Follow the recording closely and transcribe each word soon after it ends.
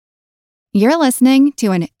You're listening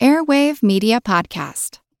to an Airwave Media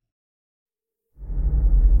Podcast.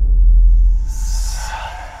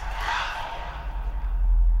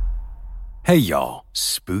 Hey y'all,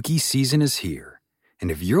 spooky season is here. And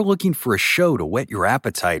if you're looking for a show to whet your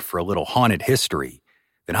appetite for a little haunted history,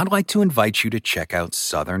 then I'd like to invite you to check out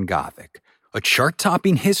Southern Gothic, a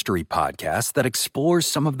chart-topping history podcast that explores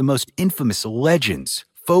some of the most infamous legends,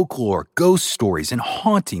 folklore, ghost stories, and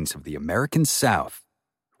hauntings of the American South.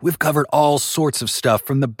 We've covered all sorts of stuff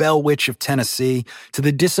from the Bell Witch of Tennessee to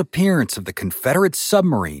the disappearance of the Confederate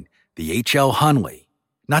submarine, the H.L. Hunley,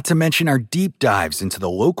 not to mention our deep dives into the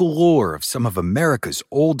local lore of some of America's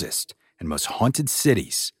oldest and most haunted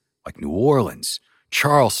cities, like New Orleans,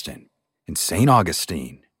 Charleston, and St.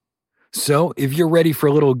 Augustine. So, if you're ready for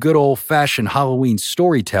a little good old-fashioned Halloween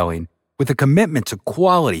storytelling with a commitment to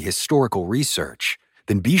quality historical research,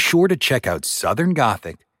 then be sure to check out Southern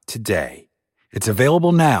Gothic today. It's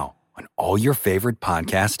available now on all your favorite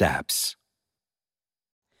podcast apps.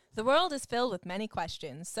 The world is filled with many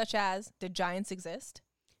questions, such as, did giants exist?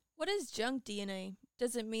 What is junk DNA?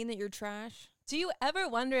 Does it mean that you're trash? Do you ever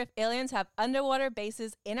wonder if aliens have underwater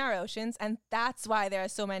bases in our oceans, and that's why there are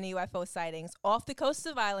so many UFO sightings off the coasts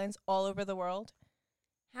of islands all over the world?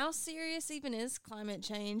 How serious even is climate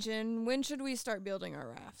change, and when should we start building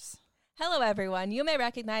our rafts? Hello, everyone. You may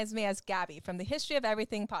recognize me as Gabby from the History of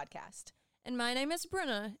Everything podcast. And my name is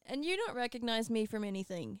Brenna, and you don't recognize me from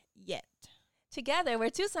anything yet. Together, we're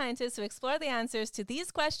two scientists who explore the answers to these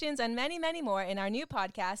questions and many, many more in our new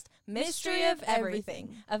podcast, Mystery of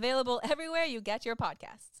Everything, available everywhere you get your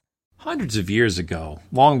podcasts. Hundreds of years ago,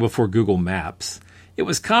 long before Google Maps, it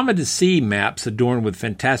was common to see maps adorned with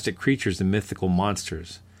fantastic creatures and mythical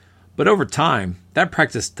monsters. But over time, that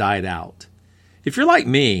practice died out. If you're like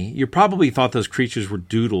me, you probably thought those creatures were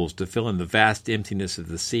doodles to fill in the vast emptiness of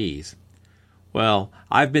the seas. Well,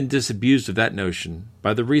 I've been disabused of that notion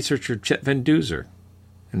by the researcher Chet Van Duzer,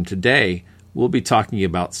 and today we'll be talking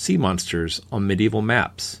about sea monsters on medieval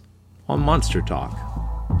maps on Monster Talk.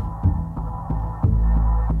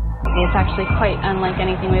 It's actually quite unlike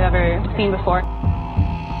anything we've ever seen before. A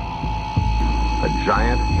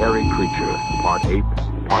giant, hairy creature, part ape,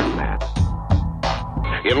 part man.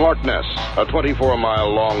 In Loch Ness, a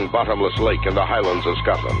 24-mile-long bottomless lake in the Highlands of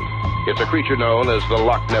Scotland. It's a creature known as the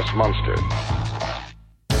Loch Ness Monster.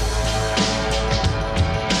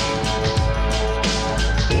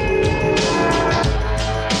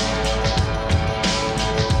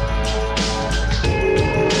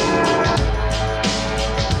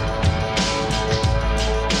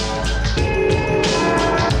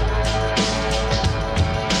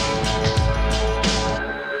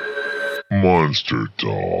 Monster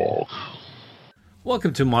Talk.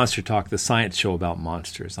 Welcome to Monster Talk, the science show about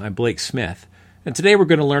monsters. I'm Blake Smith, and today we're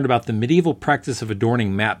going to learn about the medieval practice of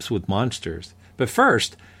adorning maps with monsters. But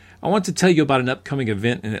first, I want to tell you about an upcoming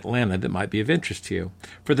event in Atlanta that might be of interest to you.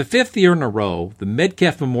 For the 5th year in a row, the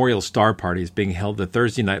Metcalf Memorial Star Party is being held the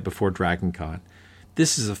Thursday night before DragonCon.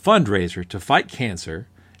 This is a fundraiser to fight cancer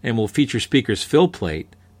and will feature speakers Phil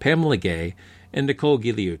Plait, Pamela Gay, and Nicole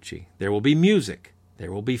Gugliucci. There will be music.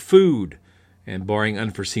 There will be food. And barring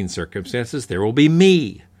unforeseen circumstances, there will be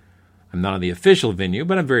me. I'm not on the official venue,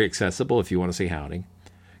 but I'm very accessible if you want to say howdy.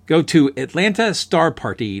 Go to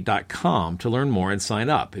atlantastarparty.com to learn more and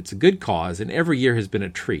sign up. It's a good cause, and every year has been a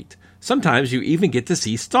treat. Sometimes you even get to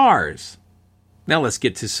see stars. Now let's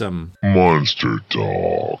get to some Monster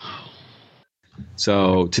Talk.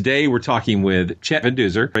 So today we're talking with Chet Van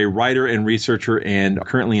Duzer, a writer and researcher and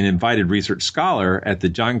currently an invited research scholar at the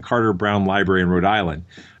John Carter Brown Library in Rhode Island.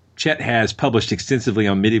 Chet has published extensively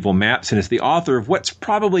on medieval maps and is the author of what's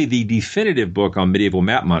probably the definitive book on medieval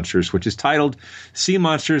map monsters, which is titled Sea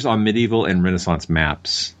Monsters on Medieval and Renaissance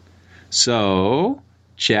Maps. So,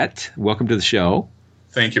 Chet, welcome to the show.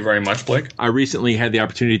 Thank you very much, Blake. I recently had the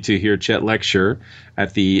opportunity to hear Chet lecture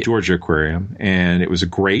at the Georgia Aquarium, and it was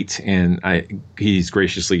great, and he's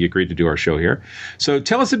graciously agreed to do our show here. So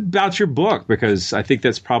tell us about your book, because I think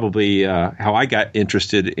that's probably how I got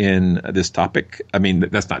interested in this topic. I mean,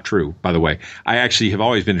 that's not true, by the way. I actually have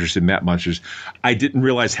always been interested in map monsters. I didn't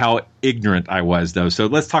realize how ignorant I was, though. So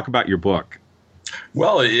let's talk about your book.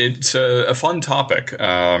 Well, it's a fun topic,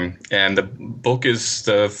 and the book is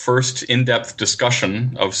the first in-depth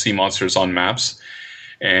discussion of sea monsters on maps,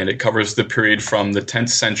 and it covers the period from the 10th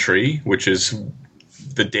century, which is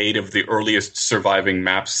the date of the earliest surviving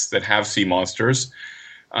maps that have sea monsters,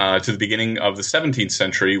 to the beginning of the 17th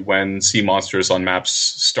century when sea monsters on maps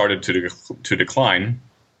started to decline,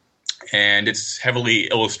 and it's heavily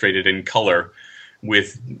illustrated in color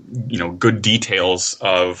with good details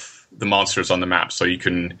of the monsters on the map, so you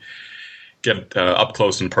can get up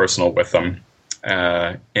close and personal with them.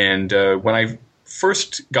 And when I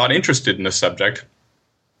first got interested in the subject,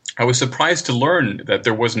 I was surprised to learn that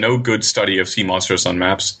there was no good study of sea monsters on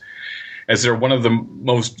maps, as they're one of the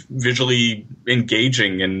most visually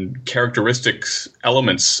engaging and characteristic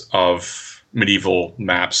elements of medieval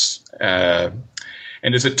maps.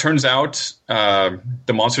 And as it turns out,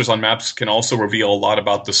 the monsters on maps can also reveal a lot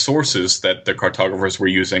about the sources that the cartographers were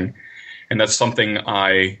using. And that's something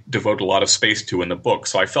I devote a lot of space to in the book.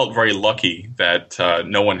 So I felt very lucky that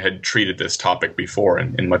no one had treated this topic before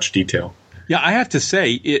in much detail. Yeah, I have to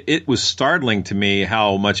say, it was startling to me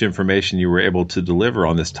how much information you were able to deliver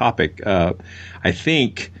on this topic. I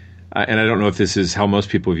think, and I don't know if this is how most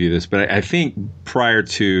people view this, but I think prior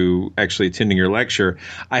to actually attending your lecture,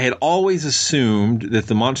 I had always assumed that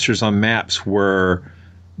the monsters on maps were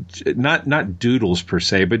not doodles per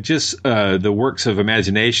se, but just the works of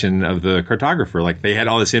imagination of the cartographer. Like they had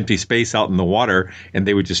all this empty space out in the water and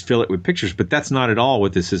they would just fill it with pictures. But that's not at all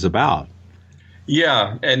what this is about.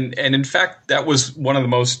 Yeah, and in fact, that was one of the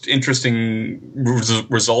most interesting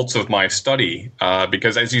results of my study,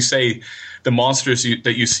 because as you say, the monsters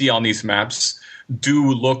that you see on these maps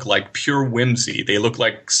do look like pure whimsy. They look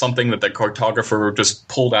like something that the cartographer just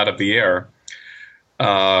pulled out of the air.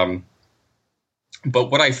 But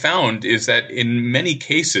what I found is that in many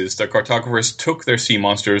cases, the cartographers took their sea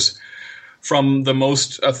monsters from the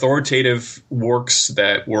most authoritative works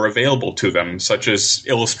that were available to them, such as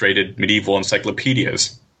illustrated medieval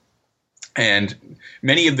encyclopedias. And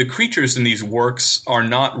many of the creatures in these works are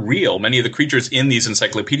not real. Many of the creatures in these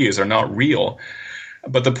encyclopedias are not real.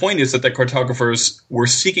 But the point is that the cartographers were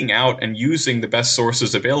seeking out and using the best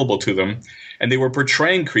sources available to them, and they were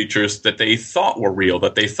portraying creatures that they thought were real,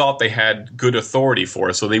 that they thought they had good authority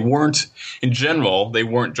for. So they weren't, in general, they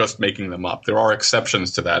weren't just making them up. There are exceptions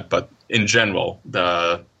to that, but in general,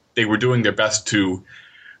 they were doing their best to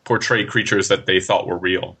portray creatures that they thought were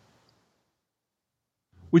real.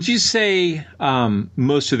 Would you say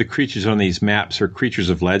most of the creatures on these maps are creatures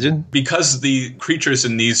of legend? Because the creatures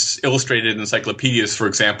in these illustrated encyclopedias, for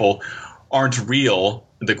example, aren't real,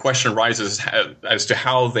 the question arises as to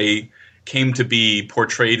how they came to be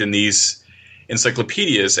portrayed in these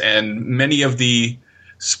encyclopedias. And many of the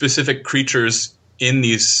specific creatures in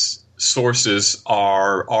these sources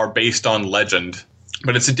are based on legend.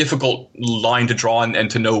 But it's a difficult line to draw and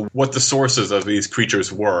to know what the sources of these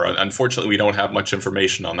creatures were. Unfortunately, we don't have much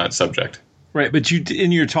information on that subject. Right, but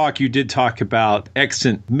in your talk, you did talk about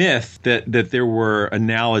extant myth that there were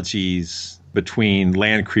analogies between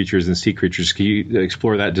land creatures and sea creatures. Can you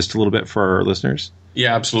explore that just a little bit for our listeners?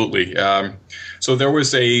 Yeah, absolutely. So there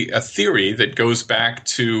was a theory that goes back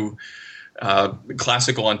to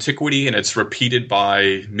classical antiquity, and it's repeated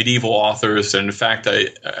by medieval authors. And in fact,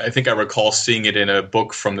 I think I recall seeing it in a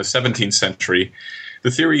book from the 17th century. The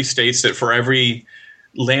theory states that for every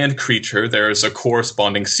land creature, there is a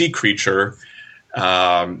corresponding sea creature.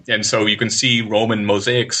 And so you can see Roman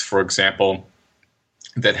mosaics, for example,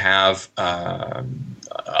 that have a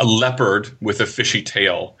leopard with a fishy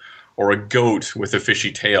tail or a goat with a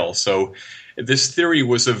fishy tail. So this theory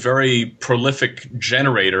was a very prolific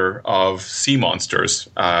generator of sea monsters.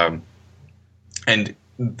 And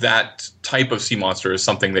that type of sea monster is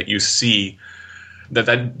something that you see,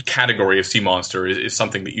 that category of sea monster is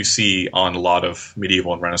something that you see on a lot of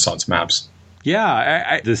medieval and Renaissance maps.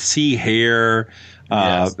 Yeah, the sea hare.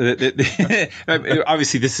 Yes.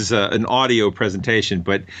 Obviously, this is an audio presentation,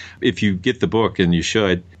 but if you get the book, and you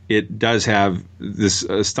should, it does have this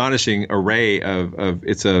astonishing array of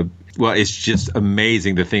it's just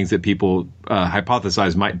amazing the things that people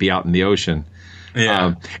hypothesize might be out in the ocean.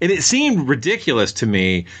 Yeah. And it seemed ridiculous to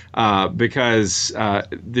me because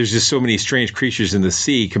there's just so many strange creatures in the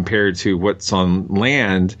sea compared to what's on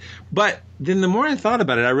land. But then the more I thought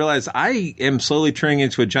about it, I realized I am slowly turning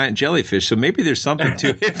into a giant jellyfish. So maybe there's something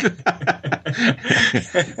to it.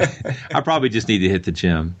 I probably just need to hit the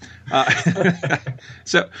gym.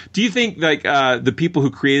 So do you think the people who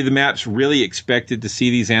created the maps really expected to see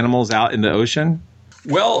these animals out in the ocean?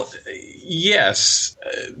 Well, yes,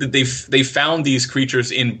 they found these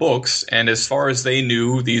creatures in books, and as far as they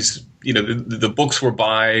knew, these the books were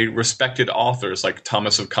by respected authors like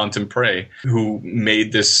Thomas of Cantimpré, who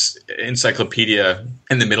made this encyclopedia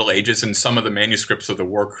in the Middle Ages, and some of the manuscripts of the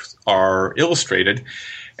work are illustrated.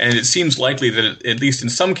 And it seems likely that, at least in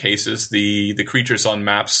some cases, the creatures on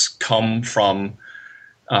maps come from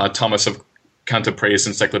Thomas of Cantipré's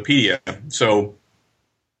encyclopedia. So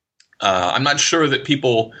I'm not sure that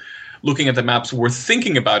people looking at the maps were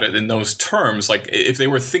thinking about it in those terms, like if they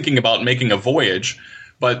were thinking about making a voyage.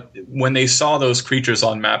 But when they saw those creatures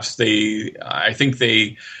on maps, I think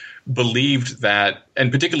they believed that,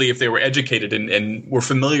 and particularly if they were educated and were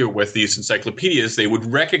familiar with these encyclopedias, they would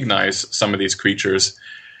recognize some of these creatures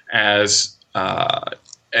as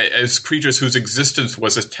creatures whose existence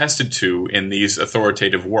was attested to in these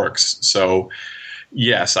authoritative works. So,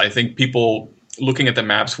 yes, I think people looking at the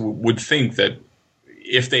maps would think that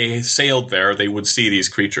if they sailed there, they would see these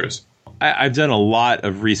creatures. I've done a lot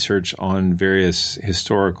of research on various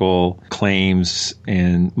historical claims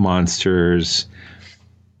and monsters,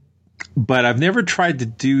 but I've never tried to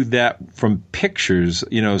do that from pictures.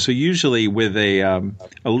 So usually with a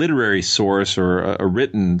literary source or a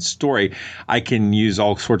written story, I can use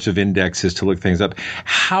all sorts of indexes to look things up.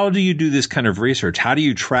 How do you do this kind of research? How do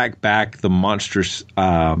you track back the monsters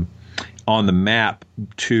on the map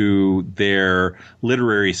to their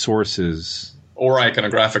literary sources? Or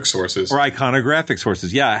iconographic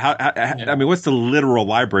sources. Yeah. I mean, what's the literal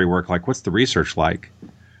library work like? What's the research like?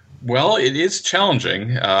 Well, it is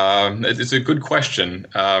challenging. It's a good question.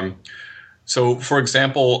 So, for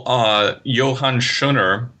example, Johann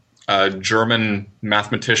Schoner, a German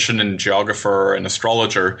mathematician and geographer and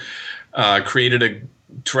astrologer, created a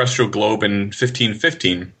terrestrial globe in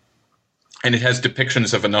 1515. And it has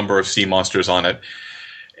depictions of a number of sea monsters on it.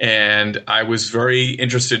 And I was very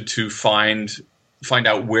interested to find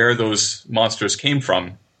out where those monsters came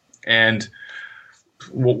from. And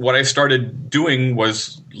what I started doing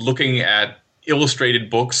was looking at illustrated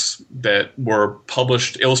books that were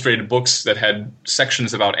published, illustrated books that had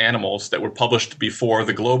sections about animals that were published before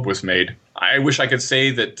the globe was made. I wish I could say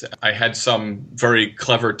that I had some very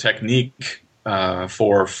clever technique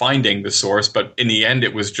for finding the source, but in the end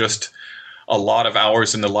it was just a lot of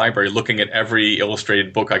hours in the library looking at every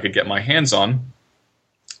illustrated book I could get my hands on.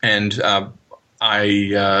 And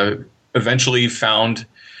I eventually found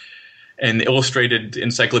an illustrated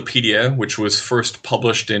encyclopedia, which was first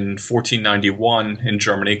published in 1491 in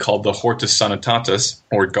Germany, called the Hortus Sanitatis,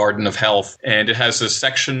 or Garden of Health. And it has a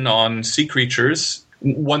section on sea creatures.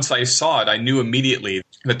 Once I saw it, I knew immediately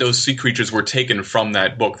that those sea creatures were taken from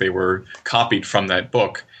that book. They were copied from that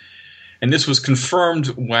book. And this was confirmed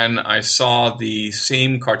when I saw the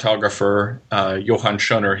same cartographer, Johann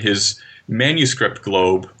Schoner, his manuscript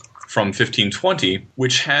globe from 1520,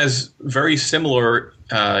 which has very similar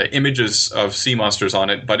images of sea monsters on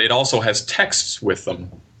it, but it also has texts with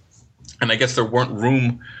them. And I guess there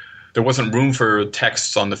wasn't room for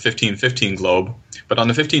texts on the 1515 globe, but on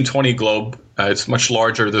the 1520 globe, it's much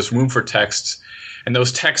larger. There's room for texts, and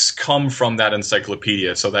those texts come from that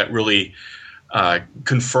encyclopedia. So that really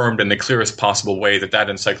confirmed in the clearest possible way that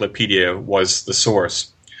encyclopedia was the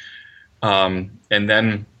source. And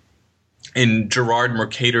then in Gerard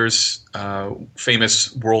Mercator's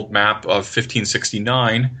famous world map of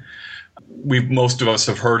 1569, most of us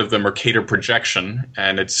have heard of the Mercator projection,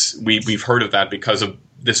 and we've heard of that because of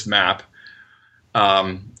this map.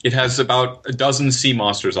 It has about a dozen sea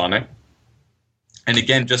monsters on it. And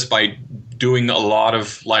again, just by doing a lot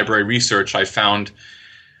of library research, I found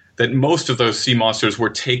that most of those sea monsters were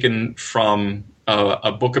taken from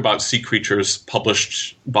a book about sea creatures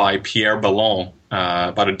published by Pierre Ballon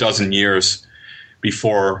about a dozen years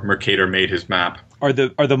before Mercator made his map. Are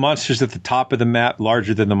the monsters at the top of the map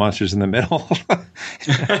larger than the monsters in the middle?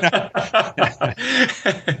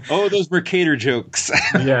 Oh, those Mercator jokes.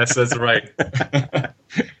 Yes, that's right.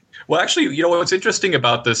 Well, actually, what's interesting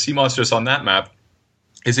about the sea monsters on that map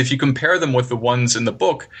is if you compare them with the ones in the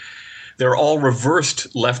book, they're all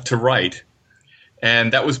reversed left to right.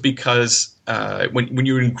 And that was because when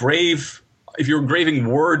you engrave, if you're engraving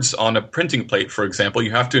words on a printing plate, for example,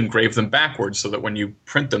 you have to engrave them backwards so that when you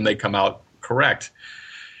print them, they come out correct.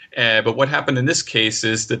 But what happened in this case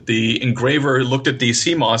is that the engraver looked at these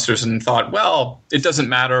sea monsters and thought, well, it doesn't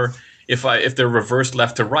matter if they're reversed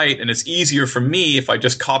left to right, and it's easier for me if I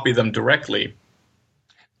just copy them directly.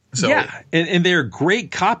 So, yeah, and they're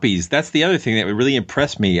great copies. That's the other thing that really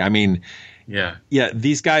impressed me. I mean, yeah,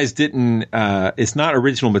 these guys didn't. It's not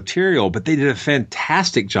original material, but they did a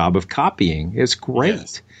fantastic job of copying. It's great.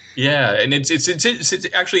 Yes. Yeah, and it's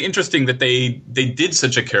actually interesting that they did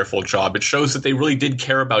such a careful job. It shows that they really did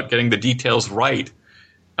care about getting the details right,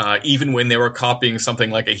 even when they were copying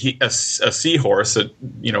something like a seahorse.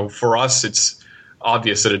 That for us, it's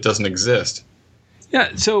obvious that it doesn't exist.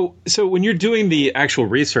 Yeah. So when you're doing the actual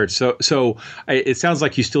research, so it sounds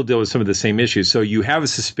like you still deal with some of the same issues. So you have a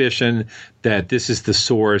suspicion that this is the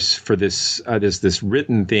source for this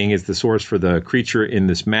written thing is the source for the creature in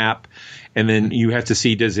this map. And then you have to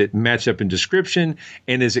see, does it match up in description?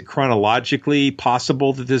 And is it chronologically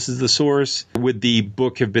possible that this is the source? Would the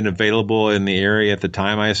book have been available in the area at the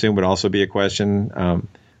time, I assume, would also be a question.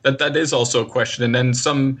 That is also a question. And then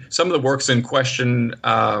some of the works in question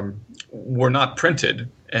were not printed.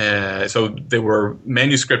 So they were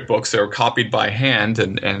manuscript books. They were copied by hand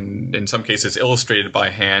and in some cases illustrated by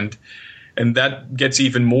hand. And that gets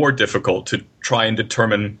even more difficult to try and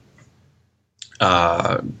determine,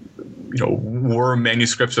 were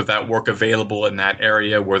manuscripts of that work available in that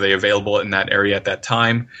area? Were they available in that area at that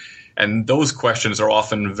time? And those questions are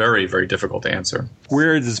often very, very difficult to answer.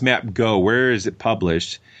 Where does this map go? Where is it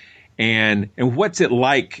published? And what's it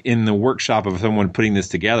like in the workshop of someone putting this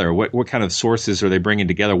together? What kind of sources are they bringing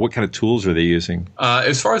together? What kind of tools are they using?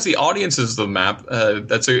 As far as the audiences of the map,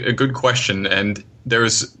 that's a good question. And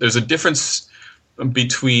there's a difference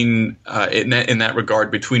between in that regard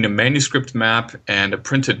between a manuscript map and a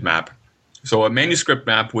printed map. So a manuscript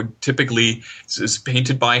map would typically is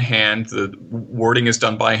painted by hand. The wording is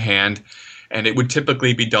done by hand, and it would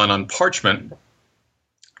typically be done on parchment.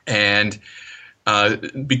 And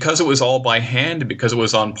because it was all by hand and because it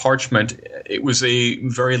was on parchment, it was a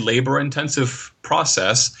very labor-intensive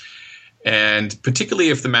process. And particularly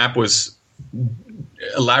if the map was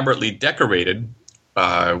elaborately decorated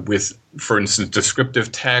with, for instance,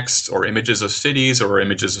 descriptive text or images of cities or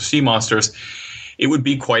images of sea monsters, it would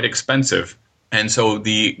be quite expensive. And so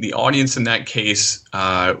the audience in that case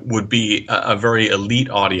would be a very elite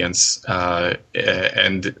audience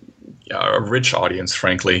and a rich audience,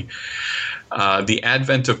 frankly. The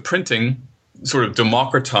advent of printing sort of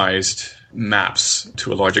democratized maps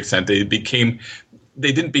to a large extent. They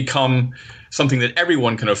didn't become something that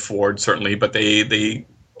everyone can afford, certainly, but they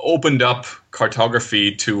opened up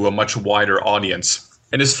cartography to a much wider audience.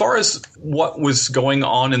 And as far as what was going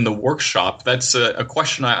on in the workshop, that's a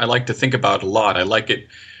question I like to think about a lot. I like it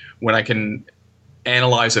when I can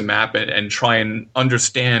analyze a map and try and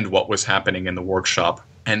understand what was happening in the workshop.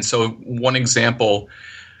 And so one example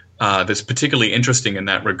that's particularly interesting in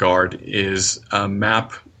that regard is a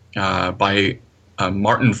map by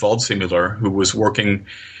Martin Waldseemüller, who was working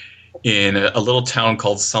in a little town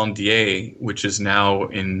called Saint-Dié, which is now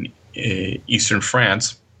in eastern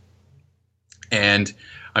France. And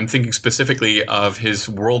I'm thinking specifically of his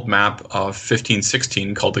world map of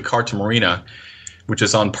 1516 called the Carta Marina, which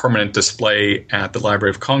is on permanent display at the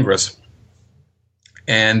Library of Congress.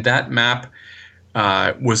 And that map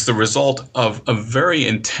was the result of a very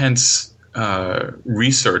intense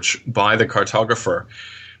research by the cartographer.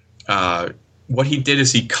 What he did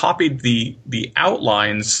is he copied the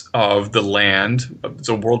outlines of the land,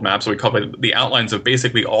 so world map, so he copied the outlines of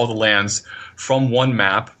basically all the lands from one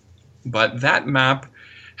map, but that map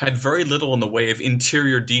had very little in the way of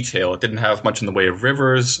interior detail. It didn't have much in the way of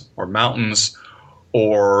rivers or mountains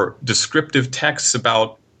or descriptive texts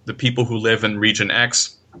about the people who live in region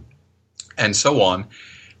X and so on.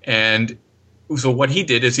 And so what he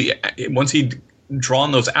did is once he'd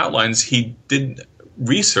drawn those outlines, he did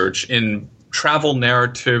research in travel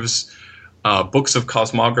narratives, books of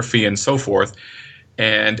cosmography, and so forth,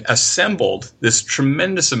 and assembled this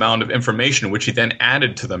tremendous amount of information, which he then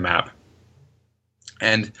added to the map.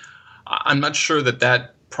 And I'm not sure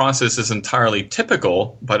that process is entirely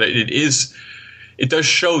typical, but it does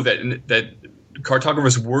show that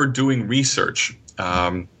cartographers were doing research.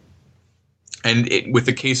 And with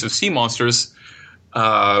the case of sea monsters,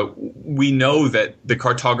 we know that the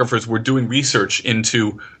cartographers were doing research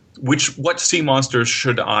into what sea monsters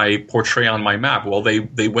should I portray on my map. Well,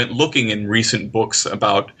 they went looking in recent books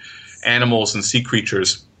about animals and sea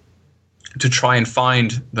creatures to try and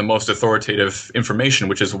find the most authoritative information,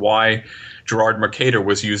 which is why Gerard Mercator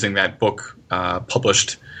was using that book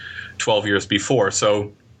published 12 years before.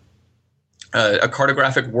 So a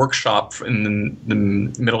cartographic workshop in the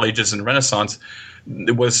Middle Ages and Renaissance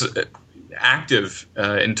was active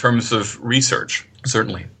in terms of research,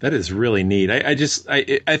 certainly. That is really neat.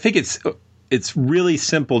 I think it's really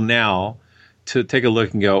simple now to take a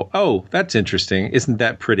look and go, oh, that's interesting. Isn't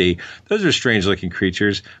that pretty? Those are strange-looking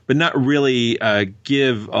creatures, but not really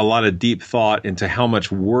give a lot of deep thought into how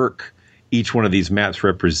much work each one of these maps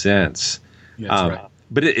represents. Yeah, that's right.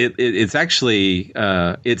 But it's actually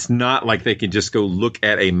it's not like they can just go look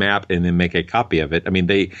at a map and then make a copy of it. I mean,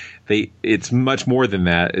 it's much more than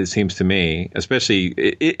that. It seems to me,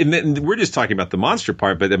 especially. And then we're just talking about the monster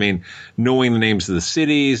part, but I mean, knowing the names of the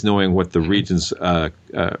cities, knowing what the regions,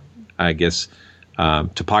 I guess,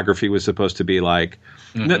 topography was supposed to be like.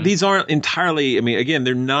 Mm-hmm. No, these aren't entirely. I mean, again,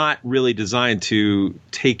 they're not really designed to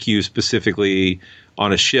take you specifically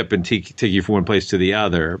on a ship and take you from one place to the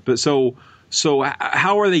other. But so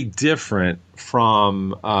how are they different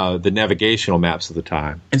from the navigational maps of the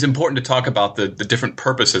time? It's important to talk about the different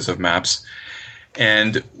purposes of maps.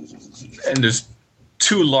 And there's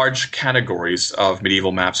two large categories of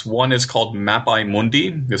medieval maps. One is called Mappae Mundi.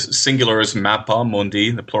 This singular is Mappa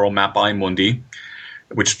Mundi, the plural Mappae Mundi,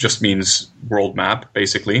 which just means world map,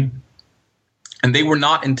 basically. And they were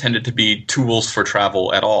not intended to be tools for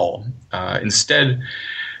travel at all. Instead,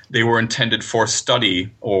 they were intended for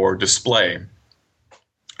study or display.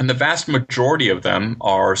 And the vast majority of them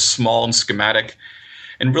are small and schematic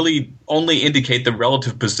and really only indicate the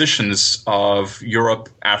relative positions of Europe,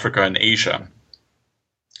 Africa, and Asia.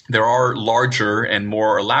 There are larger and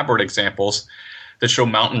more elaborate examples that show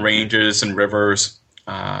mountain ranges and rivers,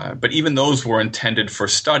 but even those were intended for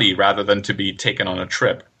study rather than to be taken on a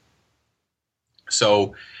trip.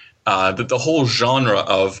 So the whole genre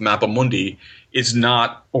of Mappa Mundi is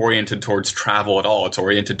not oriented towards travel at all. It's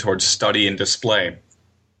oriented towards study and display.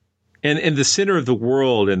 And the center of the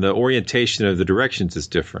world and the orientation of the directions is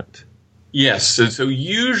different. Yes. So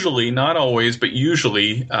usually, not always, but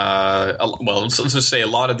usually, let's just say a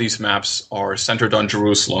lot of these maps are centered on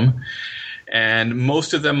Jerusalem. And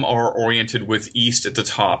most of them are oriented with east at the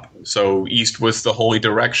top. So east was the holy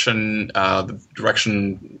direction, the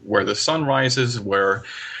direction where the sun rises, where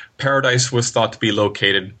paradise was thought to be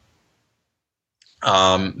located.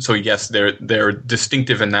 So yes, they're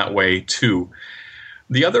distinctive in that way too.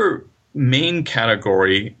 The other main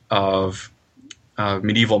category of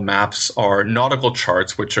medieval maps are nautical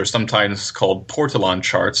charts, which are sometimes called portolan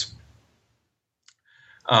charts.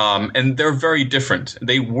 And they're very different.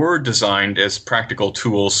 They were designed as practical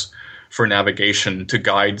tools for navigation to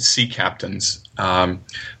guide sea captains.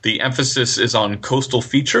 The emphasis is on coastal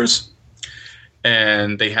features,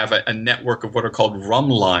 and they have a network of what are called rum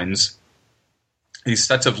lines, these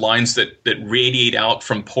sets of lines that radiate out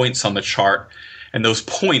from points on the chart, and those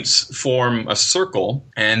points form a circle,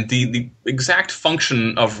 and the exact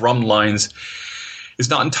function of rum lines is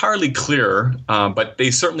not entirely clear, but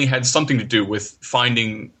they certainly had something to do with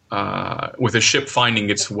with a ship finding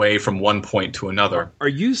its way from one point to another. Are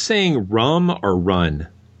you saying rum or run?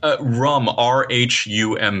 Rum,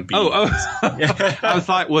 R-H-U-M-B. I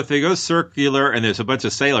thought, well, if they go circular and there's a bunch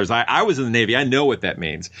of sailors, I was in the Navy. I know what that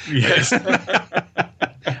means. Yes.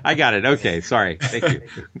 I got it. Okay, sorry. Thank you.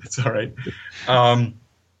 It's all right.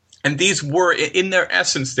 And these were, in their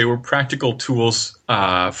essence, they were practical tools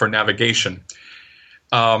for navigation.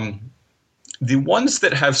 The ones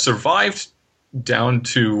that have survived down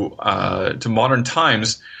to modern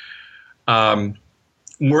times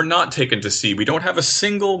were not taken to sea. We don't have a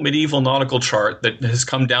single medieval nautical chart that has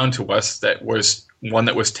come down to us that was one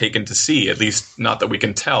that was taken to sea, at least not that we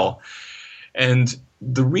can tell. And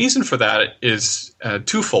the reason for that is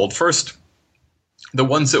twofold. First, the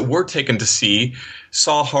ones that were taken to sea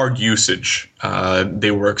saw hard usage.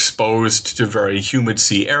 They were exposed to very humid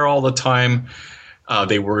sea air all the time.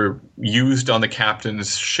 They were used on the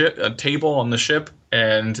captain's table on the ship,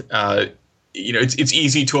 and it's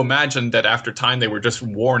easy to imagine that after time they were just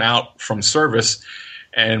worn out from service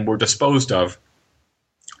and were disposed of.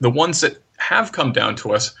 The ones that have come down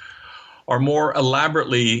to us are more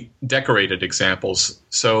elaborately decorated examples.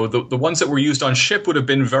 So the ones that were used on ship would have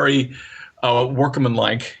been very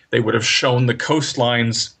workmanlike. They would have shown the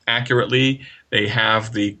coastlines accurately. They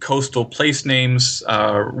have the coastal place names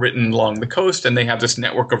written along the coast, and they have this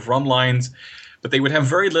network of rum lines. But they would have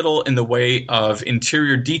very little in the way of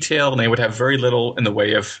interior detail, and they would have very little in the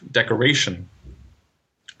way of decoration.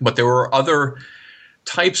 But there were other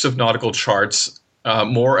types of nautical charts,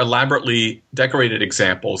 more elaborately decorated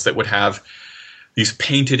examples that would have these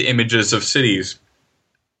painted images of cities.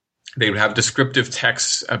 They would have descriptive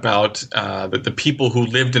texts about the people who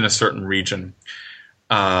lived in a certain region.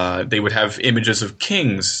 They would have images of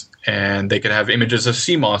kings, and they could have images of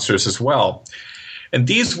sea monsters as well. And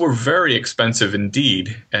these were very expensive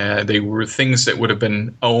indeed. They were things that would have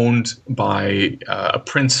been owned by a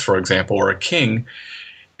prince, for example, or a king.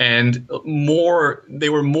 And they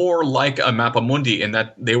were more like a Mappa Mundi in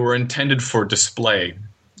that they were intended for display.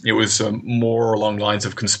 It was more along the lines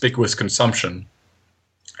of conspicuous consumption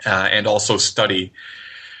and also study.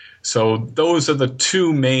 So those are the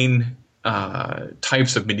two main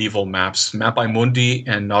types of medieval maps, Mappae Mundi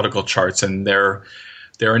and nautical charts, and their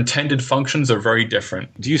intended functions are very different.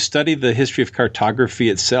 Do you study the history of cartography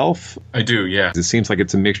itself? I do, yeah. It seems like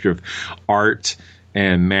it's a mixture of art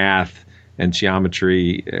and math and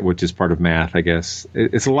geometry, which is part of math, I guess.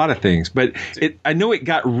 It's a lot of things. But I know it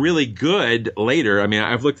got really good later. I mean,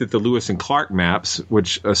 I've looked at the Lewis and Clark maps,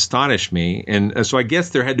 which astonished me. And so I guess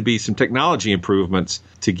there had to be some technology improvements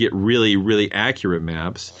to get really, really accurate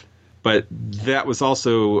maps. But that was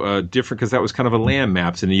also different because that was kind of a land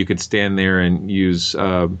maps, and you could stand there and use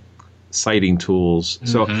sighting tools.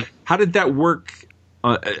 So how did that work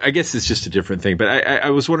I guess it's just a different thing, but I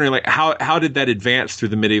was wondering, like, how did that advance through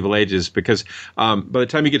the medieval ages? Because by the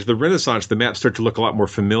time you get to the Renaissance, the maps start to look a lot more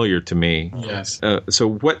familiar to me. Yes. So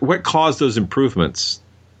what caused those improvements?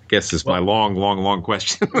 I guess is my long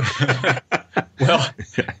question. Well,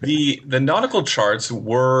 the nautical charts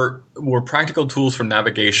were practical tools for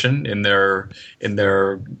navigation in their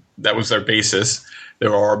that was their basis.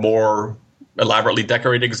 There are more elaborately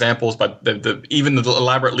decorated examples, but even the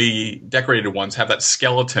elaborately decorated ones have that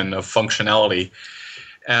skeleton of functionality.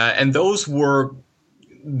 And those were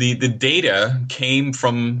the data came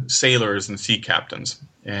from sailors and sea captains.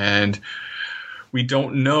 And we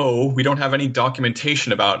don't have any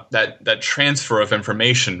documentation about that transfer of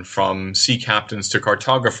information from sea captains to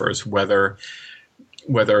cartographers, whether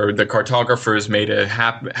the cartographers made a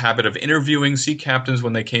habit of interviewing sea captains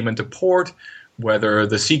when they came into port, whether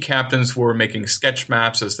the sea captains were making sketch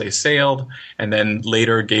maps as they sailed and then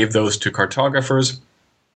later gave those to cartographers.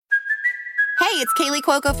 Hey, it's Kaylee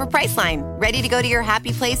Cuoco for Priceline. Ready to go to your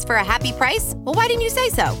happy place for a happy price? Well, why didn't you say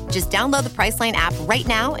so? Just download the Priceline app right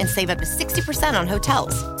now and save up to 60% on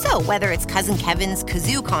hotels. So whether it's Cousin Kevin's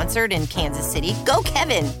Kazoo Concert in Kansas City, go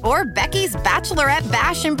Kevin, or Becky's Bachelorette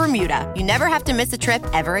Bash in Bermuda, you never have to miss a trip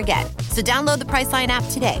ever again. So download the Priceline app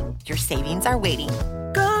today. Your savings are waiting.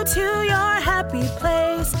 Go to your happy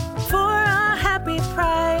place for a happy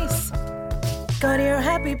price. Go to your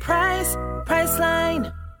happy price,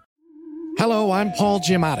 Priceline. Hello, I'm Paul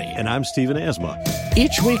Giamatti. And I'm Stephen Asma.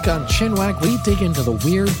 Each week on Chinwag, we dig into the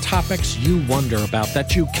weird topics you wonder about,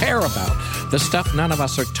 that you care about. The stuff none of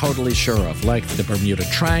us are totally sure of, like the Bermuda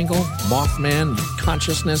Triangle, Mothman,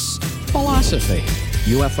 consciousness, philosophy,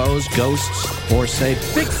 UFOs, ghosts, or, say,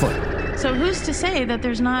 Bigfoot. So who's to say that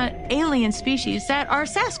there's not alien species that are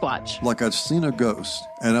Sasquatch? Like I'd seen a ghost,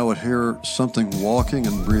 and I would hear something walking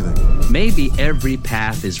and breathing. Maybe every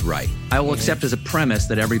path is right. I will accept as a premise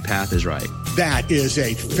that every path is right. That is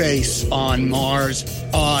a face on Mars.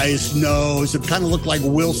 Eyes, nose. It kind of looked like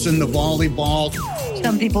Wilson the volleyball.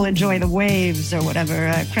 Some people enjoy the waves or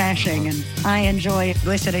whatever crashing, and I enjoy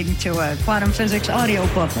listening to a quantum physics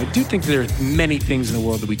audiobook. I do think there are many things in the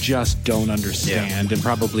world that we just don't understand and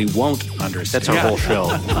probably won't understand. That's our whole show.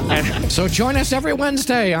 So join us every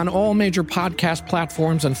Wednesday on all major podcast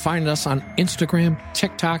platforms and find us on Instagram,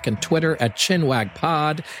 TikTok, and Twitter at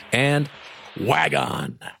ChinwagPod and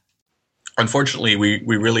Wagon. Unfortunately, we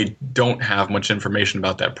really don't have much information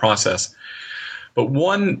about that process. But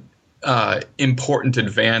one important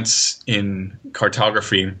advance in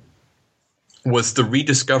cartography was the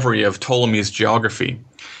rediscovery of Ptolemy's geography.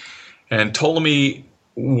 And Ptolemy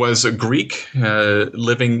was a Greek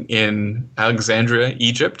living in Alexandria,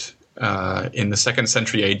 Egypt, in the 2nd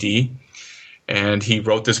century AD. And he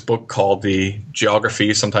wrote this book called the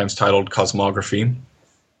Geography, sometimes titled Cosmography.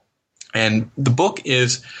 And the book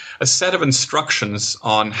is a set of instructions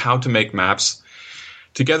on how to make maps,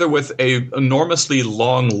 together with an enormously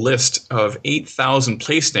long list of 8,000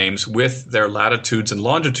 place names with their latitudes and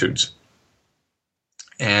longitudes.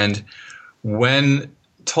 And when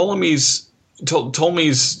Ptolemy's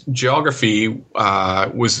geography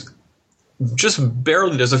was just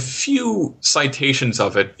barely, there's a few citations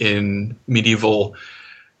of it in medieval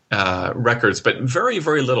records, but very,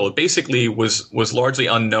 very little. It basically was largely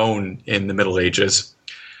unknown in the Middle Ages.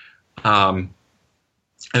 And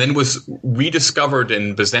then was rediscovered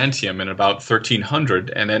in Byzantium in about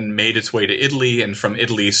 1300 and then made its way to Italy, and from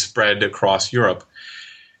Italy spread across Europe.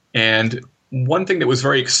 And one thing that was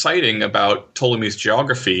very exciting about Ptolemy's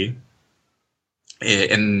geography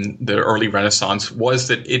in the early Renaissance was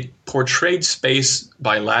that it portrayed space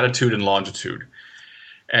by latitude and longitude.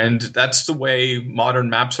 And that's the way modern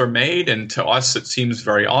maps are made, and to us it seems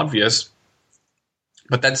very obvious.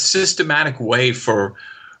 But that systematic way for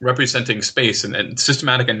representing space and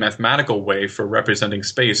systematic and mathematical way for representing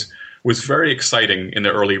space was very exciting in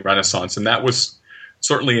the early Renaissance. And that was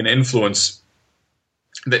certainly an influence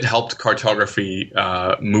that helped cartography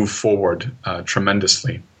move forward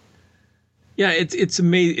tremendously. Yeah, it's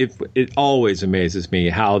amazing. It always amazes me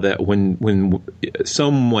how that when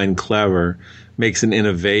someone clever makes an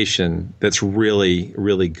innovation that's really,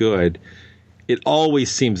 really good, it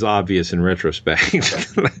always seems obvious in retrospect.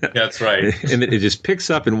 That's right. And it just picks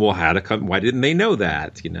up and, well, why didn't they know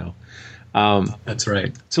that, That's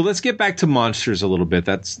right. So let's get back to monsters a little bit.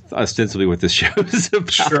 That's ostensibly what this show is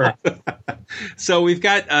about. Sure. So we've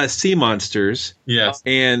got sea monsters. Yes.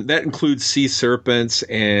 And that includes sea serpents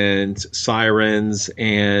and sirens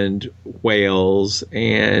and whales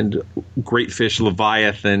and great fish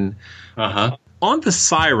Leviathan. Uh-huh. on the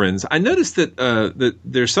sirens, I noticed that that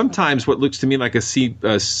there's sometimes what looks to me like a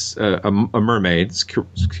mermaid,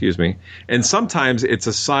 excuse me, and sometimes it's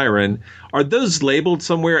a siren. Are those labeled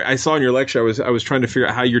somewhere? I saw in your lecture. I was trying to figure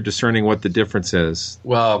out how you're discerning what the difference is.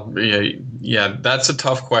 Well, yeah, that's a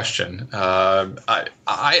tough question.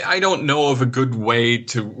 I don't know of a good way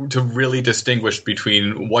to really distinguish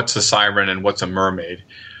between what's a siren and what's a mermaid,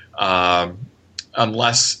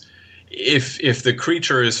 unless if the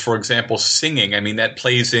creature is, for example, singing. I mean, that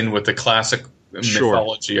plays in with the classic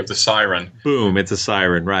mythology of the siren. Boom, it's a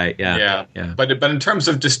siren, right? Yeah. But in terms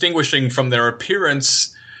of distinguishing from their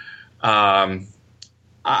appearance, I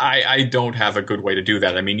don't have a good way to do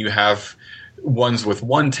that. I mean, you have ones with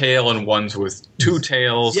one tail and ones with two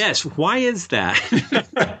tails. Yes. Why is that?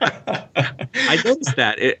 I noticed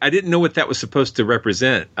that. I didn't know what that was supposed to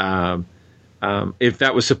represent. If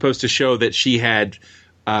that was supposed to show that she had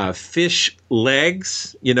fish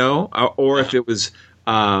legs, or if it was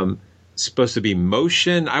supposed to be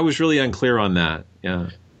motion. I was really unclear on that. Yeah.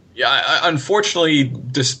 Yeah, unfortunately,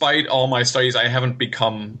 despite all my studies, I haven't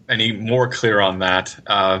become any more clear on that.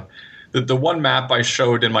 The one map I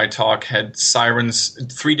showed in my talk had sirens,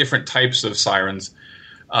 3 different types of sirens.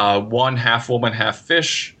 One half woman, half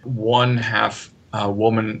fish, one half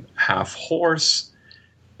woman, half horse,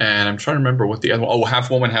 and I'm trying to remember what the other one,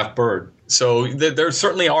 half woman, half bird. So there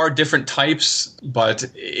certainly are different types, but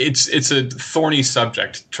it's a thorny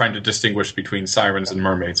subject trying to distinguish between sirens and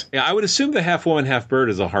mermaids. Yeah, I would assume the half woman, half bird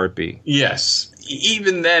is a harpy. Yes.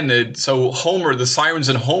 Even then, so Homer, the sirens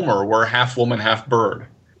in Homer were half woman, half bird.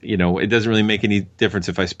 It doesn't really make any difference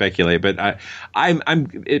if I speculate, but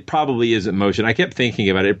it probably isn't motion. I kept thinking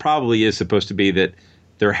about it. It probably is supposed to be that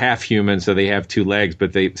they're half human, so they have 2 legs,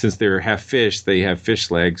 but since they're half fish, they have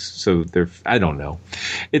fish legs, so I don't know.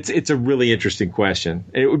 It's a really interesting question.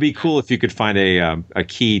 It would be cool if you could find a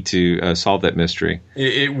key to solve that mystery.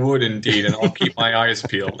 It would indeed, and I'll keep my eyes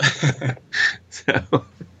peeled.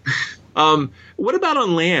 What about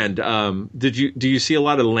on land? Do you see a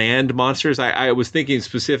lot of land monsters? I was thinking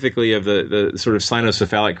specifically of the sort of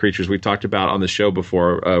cynocephalic creatures we talked about on the show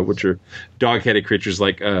before, which are dog-headed creatures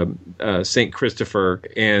like St. Christopher.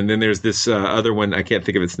 And then there's this other one, I can't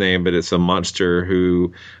think of its name, but it's a monster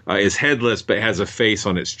who is headless but has a face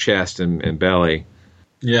on its chest and belly.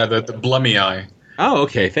 Yeah, the Blemii. Oh,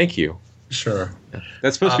 okay. Thank you. Sure.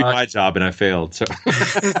 That's supposed to be my job, and I failed. So.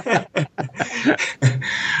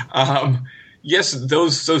 Yes,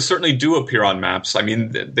 those certainly do appear on maps. I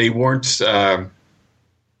mean, they weren't the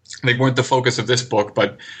focus of this book,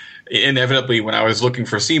 but inevitably, when I was looking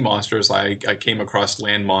for sea monsters, I came across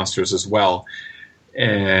land monsters as well,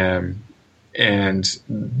 and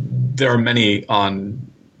there are many on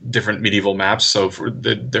different medieval maps. So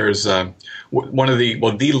there's one of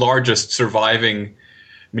the largest surviving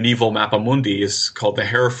medieval mappa mundi is called the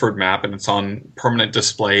Hereford map, and it's on permanent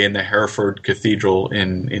display in the Hereford Cathedral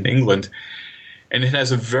in England. And it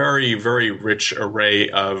has a very, very rich array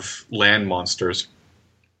of land monsters.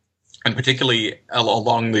 And particularly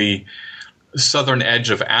along the southern edge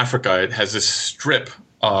of Africa, it has this strip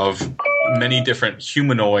of many different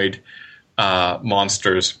humanoid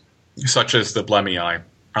monsters, such as the Blemii.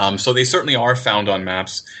 So they certainly are found on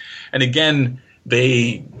maps. And again,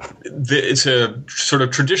 it's a sort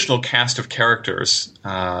of traditional cast of characters,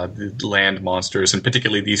 the land monsters, and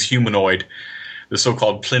particularly these humanoid, the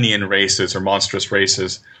so-called Plinian races or monstrous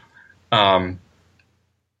races. And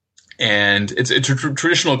it's a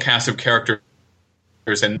traditional cast of characters,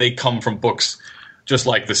 and they come from books just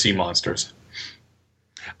like the sea monsters.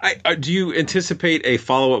 Do you anticipate a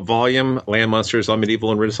follow-up volume, Land Monsters on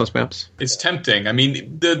Medieval and Renaissance Maps? It's tempting. I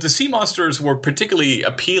mean, the sea monsters were particularly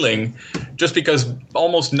appealing just because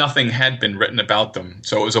almost nothing had been written about them,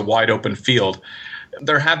 so it was a wide-open field.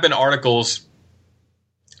 There have been articles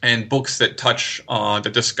and books that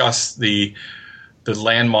that discuss the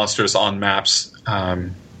land monsters on maps,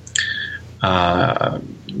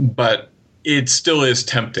 but it still is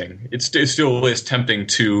tempting. It still is tempting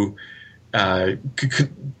to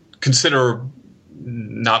consider,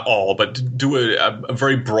 not all, but do a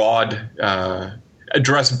very broad,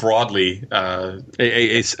 address broadly a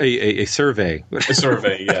survey. A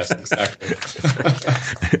survey, yes, exactly.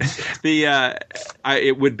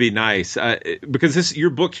 It would be nice because your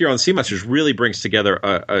book here on sea monsters really brings together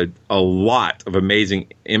a lot of amazing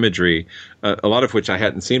imagery, a lot of which I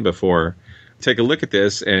hadn't seen before. Take a look at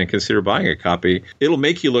this and consider buying a copy. It'll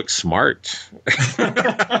make you look smart.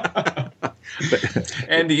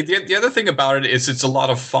 And the other thing about it is it's a lot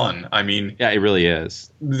of fun. I mean, yeah, it really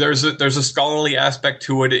is. There's a scholarly aspect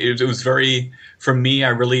to it. It was very, for me, I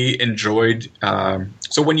really enjoyed.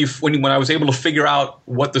 So when I was able to figure out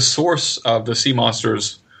what the source of the sea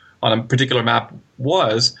monsters on a particular map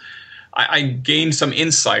was, I gained some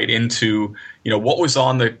insight into what was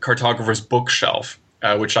on the cartographer's bookshelf,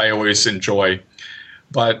 which I always enjoy.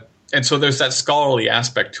 And so there's that scholarly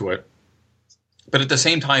aspect to it. But at the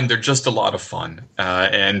same time, they're just a lot of fun.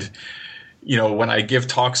 And when I give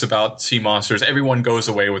talks about sea monsters, everyone goes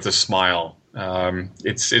away with a smile.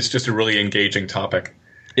 It's just a really engaging topic.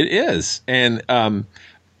 It is. And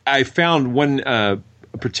I found one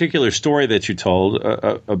particular story that you told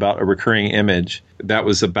about a recurring image that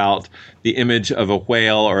was about the image of a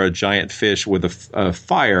whale or a giant fish with a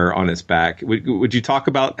fire on its back. Would you talk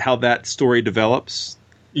about how that story develops?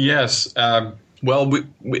 Yes. Well,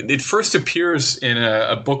 it first appears in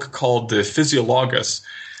a book called the Physiologus,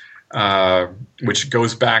 which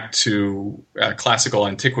goes back to classical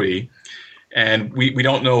antiquity. And we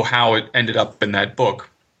don't know how it ended up in that book.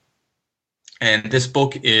 And this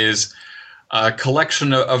book is a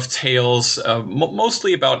collection of tales,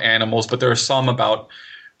 mostly about animals, but there are some about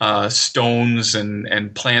stones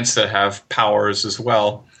and plants that have powers as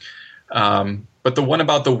well. But the one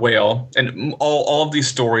about the whale, and all of these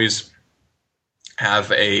stories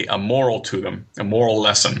have a moral to them, a moral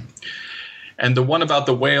lesson. And the one about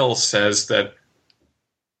the whale says that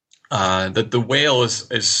the whale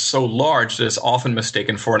is so large that it's often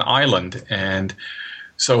mistaken for an island. And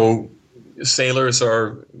so sailors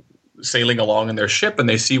are sailing along in their ship and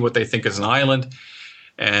they see what they think is an island.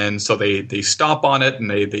 And so they stop on it and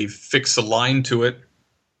they fix a line to it.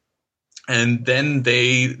 And then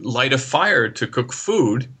they light a fire to cook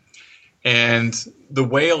food. And the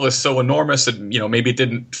whale is so enormous that, maybe it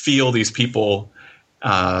didn't feel these people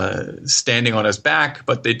standing on his back,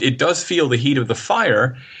 but it does feel the heat of the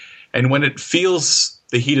fire. And when it feels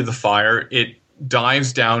the heat of the fire, it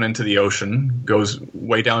dives down into the ocean, goes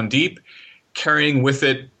way down deep, carrying with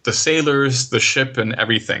it the sailors, the ship, and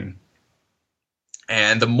everything.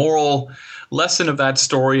 And the moral lesson of that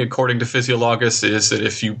story, according to Physiologus, is that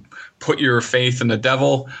if you put your faith in the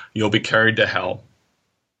devil, you'll be carried to hell.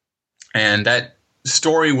 And that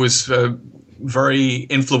story was very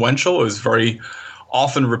influential. It was very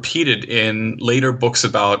often repeated in later books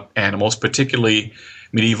about animals, particularly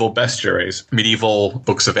medieval bestiaries, medieval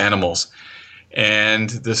books of animals. And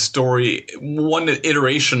the story, one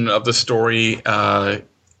iteration of the story, the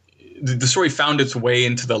story found its way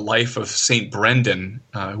into the life of Saint Brendan,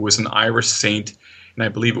 who was an Irish saint, and I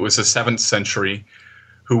believe it was the 7th century,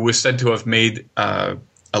 who was said to have made a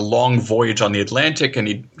long voyage on the Atlantic, and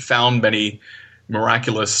he found many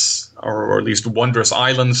miraculous or at least wondrous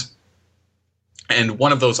islands. And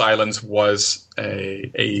one of those islands was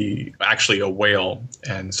actually a whale.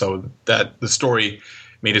 And so that the story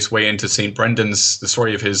made its way into St. Brendan's, the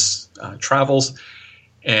story of his travels.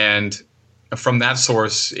 And from that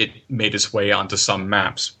source, it made its way onto some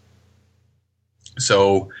maps.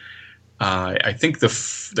 So I think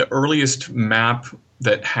the earliest map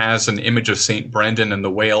that has an image of St. Brendan and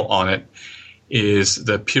the whale on it is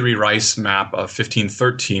the Piri Reis map of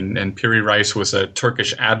 1513. And Piri Reis was a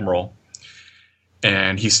Turkish admiral.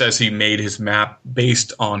 And he says he made his map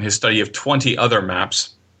based on his study of 20 other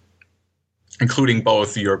maps, including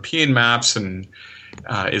both European maps and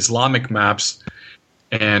Islamic maps.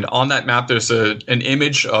 And on that map, there's an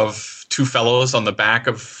image of two fellows on the back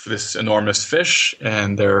of this enormous fish,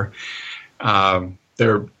 and they've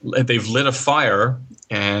lit a fire,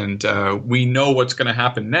 and we know what's going to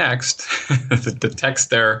happen next. The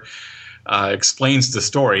text there explains the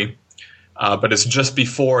story. But it's just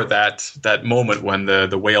before that moment when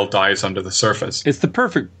the whale dives under the surface. It's the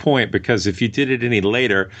perfect point, because if you did it any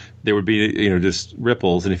later, there would be just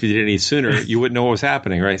ripples, and if you did it any sooner, you wouldn't know what was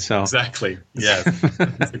happening, right? So exactly, yes,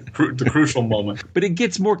 the crucial moment. But it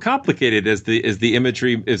gets more complicated as the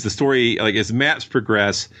imagery, as the story, like as maps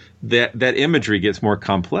progress. That imagery gets more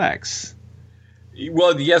complex.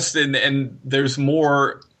 Well, yes, and there's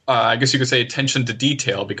more. I guess you could say attention to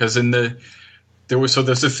detail, because there's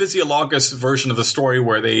a Physiologus version of the story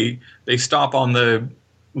where they stop on the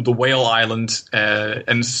whale island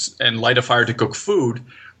and light a fire to cook food.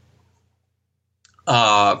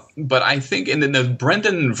 But I think in the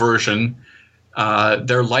Brendan version,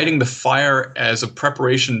 they're lighting the fire as a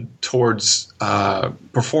preparation towards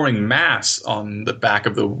performing mass on the back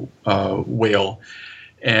of the whale.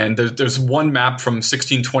 And there's one map from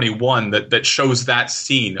 1621 that shows that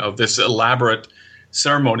scene of this elaborate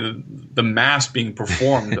ceremony, the mass being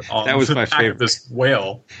performed on that was the my back favorite. of this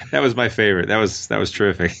whale. That was my favorite. That was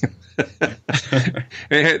terrific.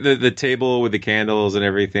 It had the table with the candles and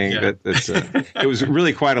everything. Yeah. It was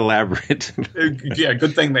really quite elaborate. Yeah,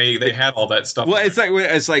 good thing they had all that stuff. Well, it's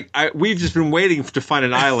like we've just been waiting to find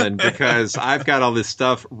an island because I've got all this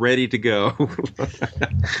stuff ready to go.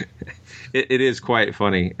 It is quite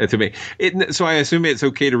funny to me. So I assume it's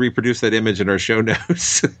okay to reproduce that image in our show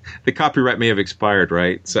notes. The copyright may have expired,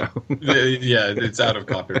 right? So yeah, it's out of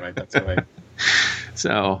copyright. That's right.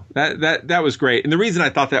 So that was great. And the reason I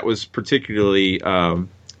thought that was particularly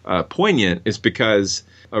poignant is because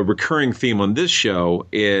a recurring theme on this show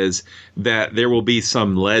is that there will be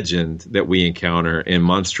some legend that we encounter in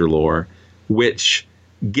monster lore, which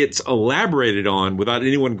gets elaborated on without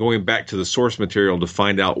anyone going back to the source material to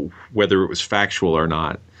find out whether it was factual or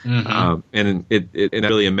not. Mm-hmm. And it's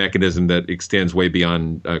really a mechanism that extends way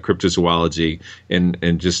beyond cryptozoology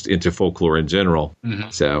and just into folklore in general.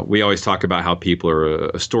 Mm-hmm. So we always talk about how people are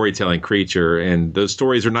a storytelling creature, and those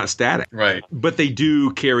stories are not static. Right. But they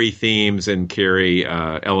do carry themes and carry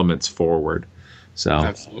elements forward. So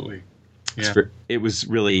absolutely. Yeah. It was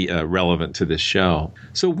really relevant to this show.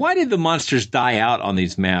 So why did the monsters die out on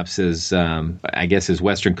these maps as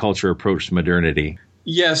Western culture approached modernity?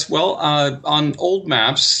 Yes, well, on old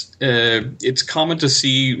maps, it's common to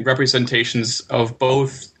see representations of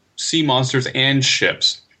both sea monsters and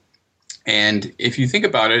ships. And if you think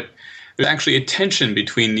about it, there's actually a tension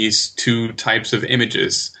between these two types of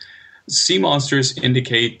images. Sea monsters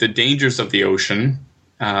indicate the dangers of the ocean,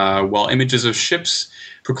 while images of ships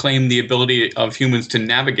proclaim the ability of humans to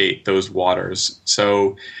navigate those waters.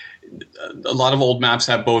 So a lot of old maps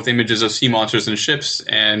have both images of sea monsters and ships,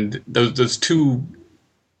 and those two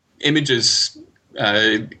images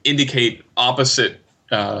indicate opposite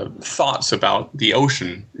thoughts about the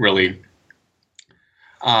ocean, really.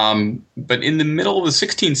 But in the middle of the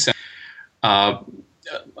 16th century,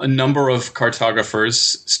 a number of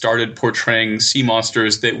cartographers started portraying sea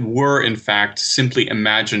monsters that were, in fact, simply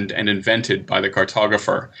imagined and invented by the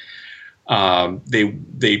cartographer.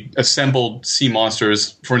 They assembled sea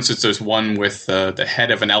monsters. For instance, there's one with the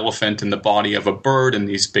head of an elephant and the body of a bird and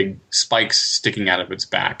these big spikes sticking out of its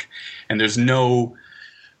back. And there's no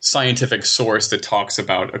scientific source that talks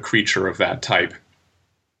about a creature of that type.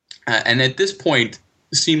 And at this point,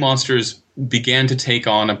 sea monsters began to take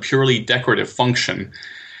on a purely decorative function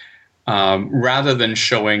rather than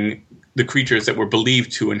showing the creatures that were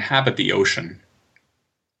believed to inhabit the ocean.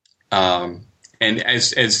 And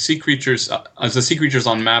as the sea creatures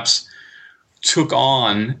on maps took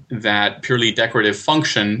on that purely decorative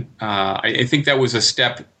function, I think that was a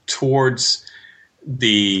step towards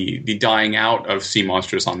the dying out of sea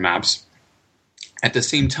monsters on maps. At the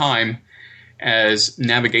same time, as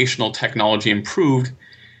navigational technology improved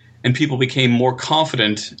and people became more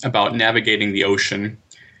confident about navigating the ocean,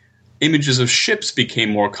 images of ships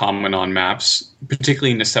became more common on maps,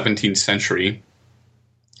 particularly in the 17th century.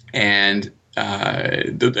 And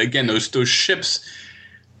again, those ships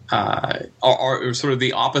are sort of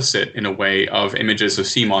the opposite in a way of images of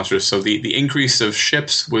sea monsters. So the increase of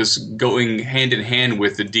ships was going hand in hand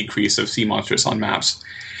with the decrease of sea monsters on maps.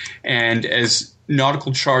 And as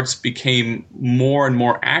nautical charts became more and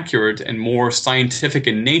more accurate and more scientific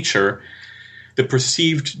in nature, the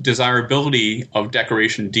perceived desirability of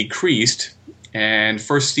decoration decreased, and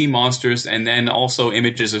first sea monsters and then also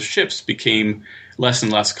images of ships became less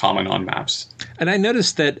and less common on maps. And I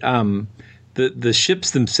noticed that the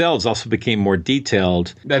ships themselves also became more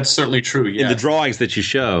detailed. That's certainly true, yeah. In the drawings that you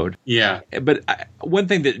showed. Yeah. But one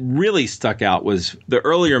thing that really stuck out was the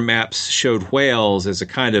earlier maps showed whales as a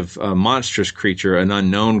kind of monstrous creature, an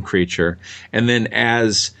unknown creature. And then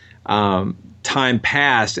as time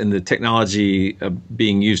passed and the technology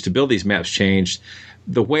being used to build these maps changed,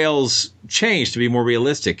 the whales changed to be more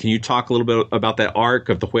realistic. Can you talk a little bit about that arc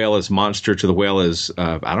of the whale as monster to the whale as,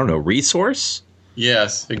 resource?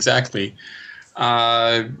 Yes, exactly.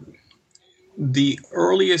 The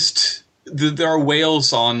earliest, there are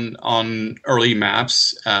whales on early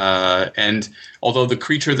maps, and although the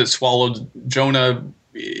creature that swallowed Jonah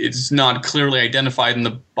is not clearly identified in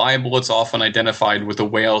the Bible, it's often identified with a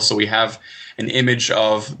whale. So we have an image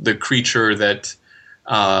of the creature that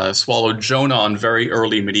swallowed Jonah on very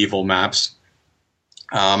early medieval maps.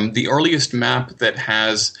 The earliest map that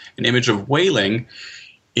has an image of whaling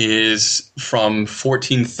is from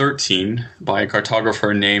 1413 by a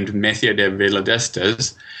cartographer named Mejía de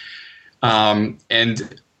Veladestes.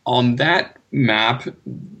 And on that map,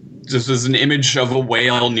 this is an image of a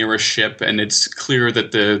whale near a ship, and it's clear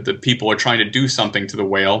that the people are trying to do something to the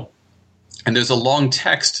whale. And there's a long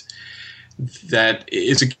text that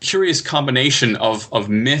is a curious combination of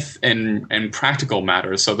myth and practical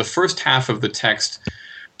matters. So the first half of the text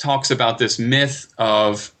talks about this myth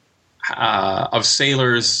of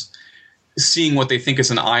sailors seeing what they think is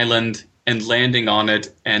an island and landing on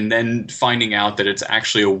it and then finding out that it's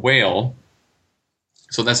actually a whale.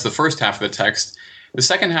 So that's the first half of the text. The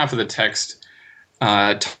second half of the text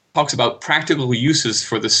talks about practical uses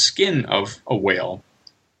for the skin of a whale.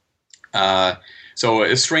 So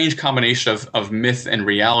a strange combination of myth and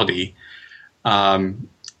reality.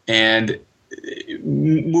 And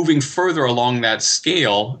moving further along that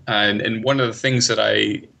scale, and one of the things that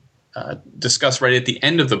I discuss right at the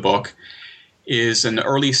end of the book is an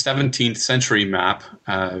early 17th century map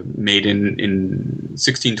made in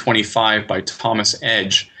 1625 by Thomas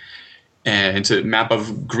Edge. And it's a map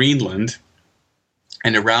of Greenland.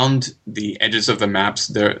 And around the edges of the map,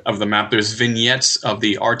 there's vignettes of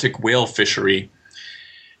the Arctic whale fishery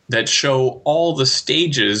that show all the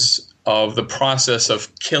stages of the process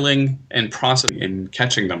of killing and processing and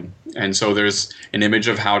catching them. And so there's an image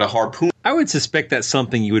of how to harpoon. I would suspect that's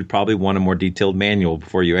something you would probably want a more detailed manual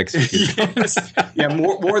before you execute. Yes. Yeah,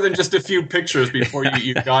 more than just a few pictures before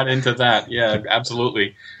you got into that. Yeah,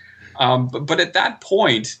 absolutely. But at that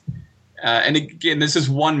point, and again, this is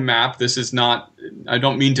one map. This is not, I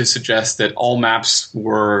don't mean to suggest that all maps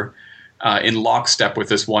were in lockstep with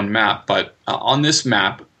this one map, but on this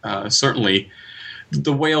map, certainly,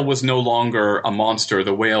 the whale was no longer a monster.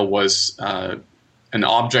 The whale was an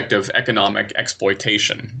object of economic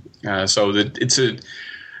exploitation. So that it's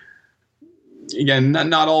again,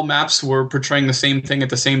 not all maps were portraying the same thing at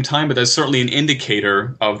the same time, but that's certainly an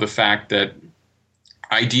indicator of the fact that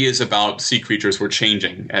ideas about sea creatures were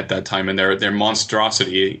changing at that time, and their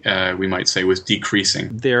monstrosity, we might say, was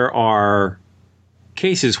decreasing. There are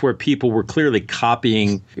cases where people were clearly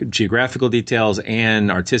copying geographical details and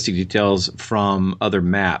artistic details from other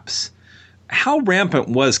maps. How rampant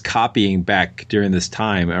was copying back during this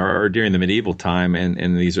time, or during the medieval time, and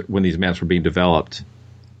when these maps were being developed?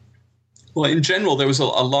 Well, in general, there was a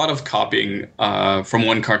lot of copying from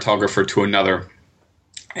one cartographer to another.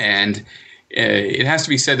 And it has to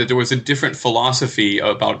be said that there was a different philosophy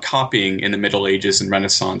about copying in the Middle Ages and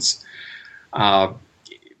Renaissance.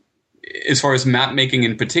 As far as map making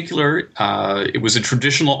in particular, it was a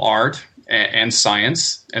traditional art and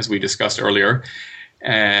science, as we discussed earlier.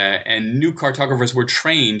 And new cartographers were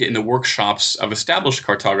trained in the workshops of established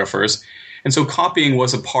cartographers. And so copying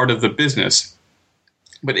was a part of the business.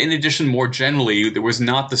 But in addition, more generally, there was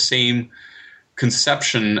not the same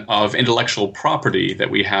conception of intellectual property that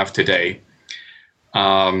we have today.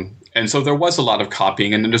 And so there was a lot of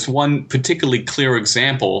copying. And there's one particularly clear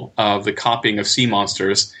example of the copying of sea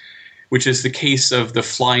monsters, which is the case of the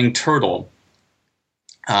flying turtle.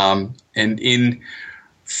 And in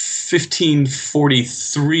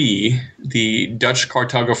 1543, the Dutch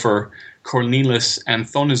cartographer Cornelis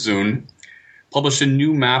Anthonizoon published a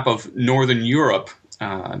new map of northern Europe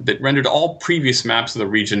that rendered all previous maps of the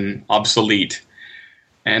region obsolete.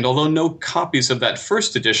 And although no copies of that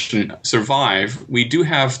first edition survive, we do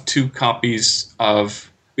have copies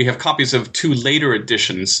of two later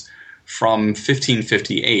editions from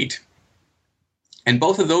 1558. And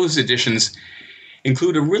both of those editions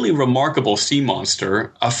include a really remarkable sea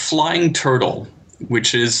monster, a flying turtle,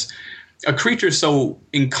 which is a creature so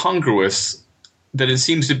incongruous that it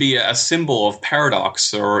seems to be a symbol of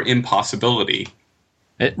paradox or impossibility.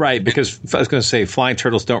 Right, because I was going to say flying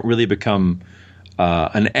turtles don't really become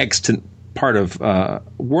an extant part of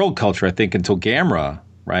world culture, I think, until Gamera,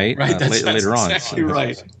 right? Right, that's later on. Exactly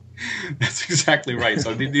right. That's exactly right.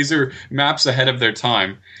 So these are maps ahead of their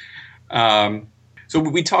time. So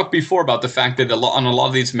we talked before about the fact that on a lot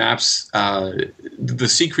of these maps, the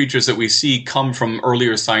sea creatures that we see come from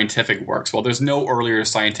earlier scientific works. Well, there's no earlier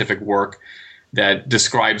scientific work that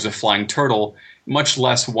describes a flying turtle, much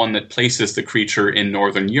less one that places the creature in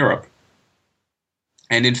northern Europe.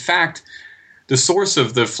 And in fact, the source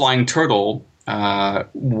of the flying turtle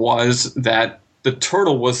was that the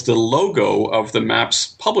turtle was the logo of the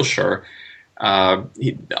map's publisher.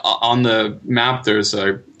 On the map, there's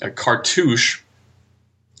a cartouche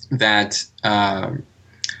that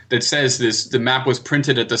says the map was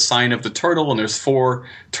printed at the sign of the turtle, and there's 4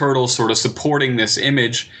 turtles sort of supporting this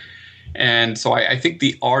image. And so I think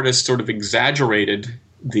the artist sort of exaggerated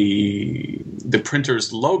the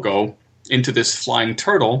printer's logo into this flying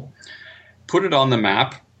turtle, put it on the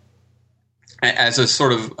map as a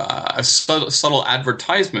sort of a subtle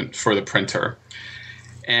advertisement for the printer.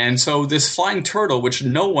 And so this flying turtle, which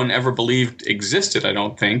no one ever believed existed, I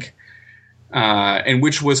don't think, and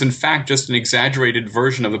which was in fact just an exaggerated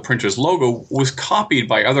version of the printer's logo, was copied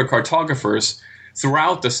by other cartographers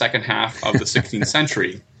throughout the second half of the 16th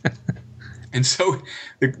century. And so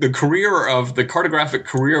the cartographic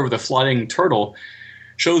career of the Flying Turtle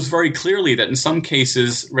shows very clearly that in some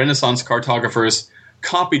cases Renaissance cartographers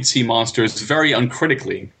copied sea monsters very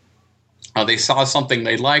uncritically. They saw something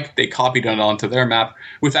they liked, they copied it onto their map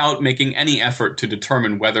without making any effort to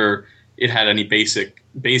determine whether it had any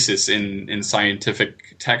basis in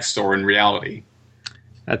scientific text or in reality.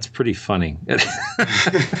 That's pretty funny.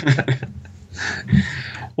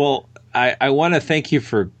 Well, I want to thank you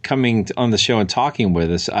for coming on the show and talking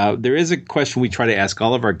with us. There is a question we try to ask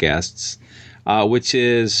all of our guests, which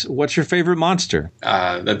is, what's your favorite monster?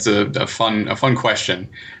 That's a fun question.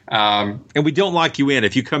 And we don't lock you in.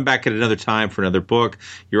 If you come back at another time for another book,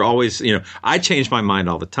 you're always, I change my mind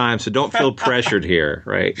all the time, so don't feel pressured here,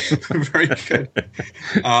 right? Very good.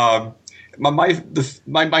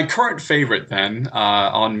 My current favorite then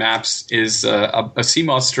on maps is a sea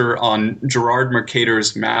monster on Gerard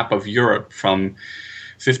Mercator's map of Europe from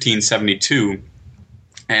 1572,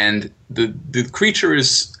 and the creature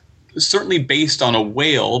is certainly based on a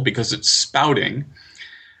whale because it's spouting,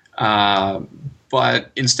 but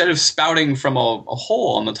instead of spouting from a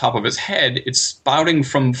hole on the top of its head, it's spouting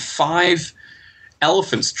from 5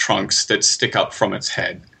 elephant's trunks that stick up from its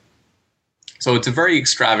head. So it's a very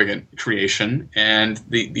extravagant creation, and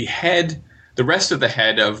the rest of the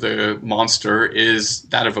head of the monster is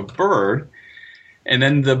that of a bird, and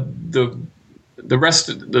then the rest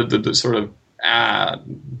of the sort of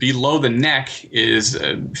below the neck is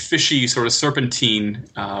a fishy sort of serpentine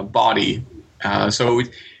body. So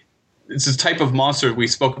it's a type of monster we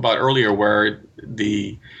spoke about earlier, where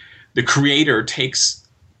the creator takes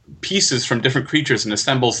pieces from different creatures and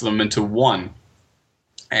assembles them into one.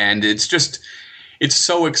 And it's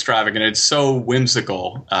so extravagant. It's so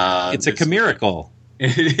whimsical. It's a chimerical.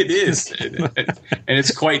 It is. And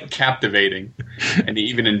it's quite captivating and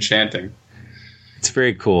even enchanting. It's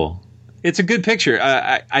very cool. It's a good picture.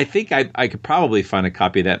 I think I could probably find a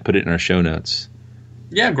copy of that and put it in our show notes.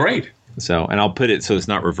 Yeah, great. So, and I'll put it so it's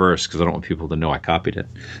not reversed because I don't want people to know I copied it.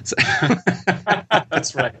 So.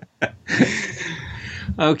 That's right.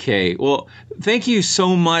 Okay. Well, thank you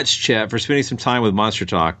so much, Chet, for spending some time with Monster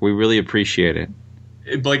Talk. We really appreciate it.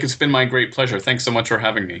 Blake, it's been my great pleasure. Thanks so much for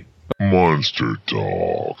having me. Monster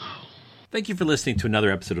Talk. Thank you for listening to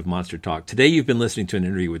another episode of Monster Talk. Today you've been listening to an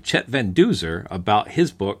interview with Chet Van Duzer about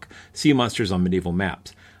his book, Sea Monsters on Medieval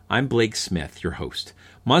Maps. I'm Blake Smith, your host.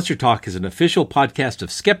 Monster Talk is an official podcast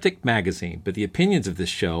of Skeptic Magazine, but the opinions of this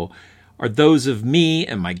show are those of me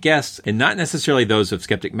and my guests, and not necessarily those of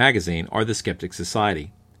Skeptic Magazine or the Skeptic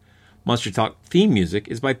Society. Monster Talk theme music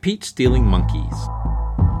is by Peach Stealing Monkeys.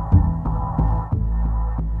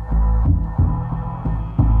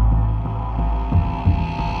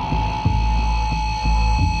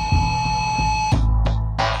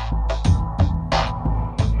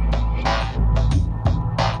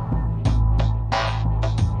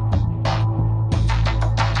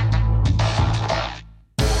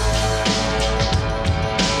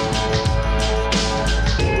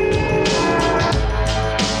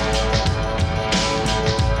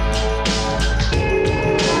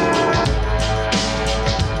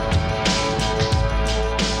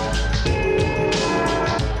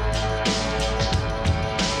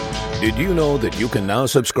 Did you know that you can now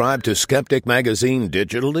subscribe to Skeptic Magazine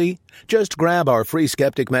digitally? Just grab our free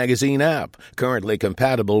Skeptic Magazine app, currently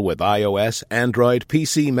compatible with iOS, Android,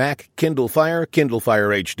 PC, Mac, Kindle Fire, Kindle Fire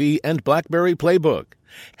HD, and BlackBerry Playbook.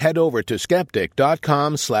 Head over to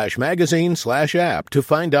skeptic.com/magazine/app to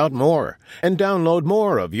find out more and download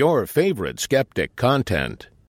more of your favorite Skeptic content.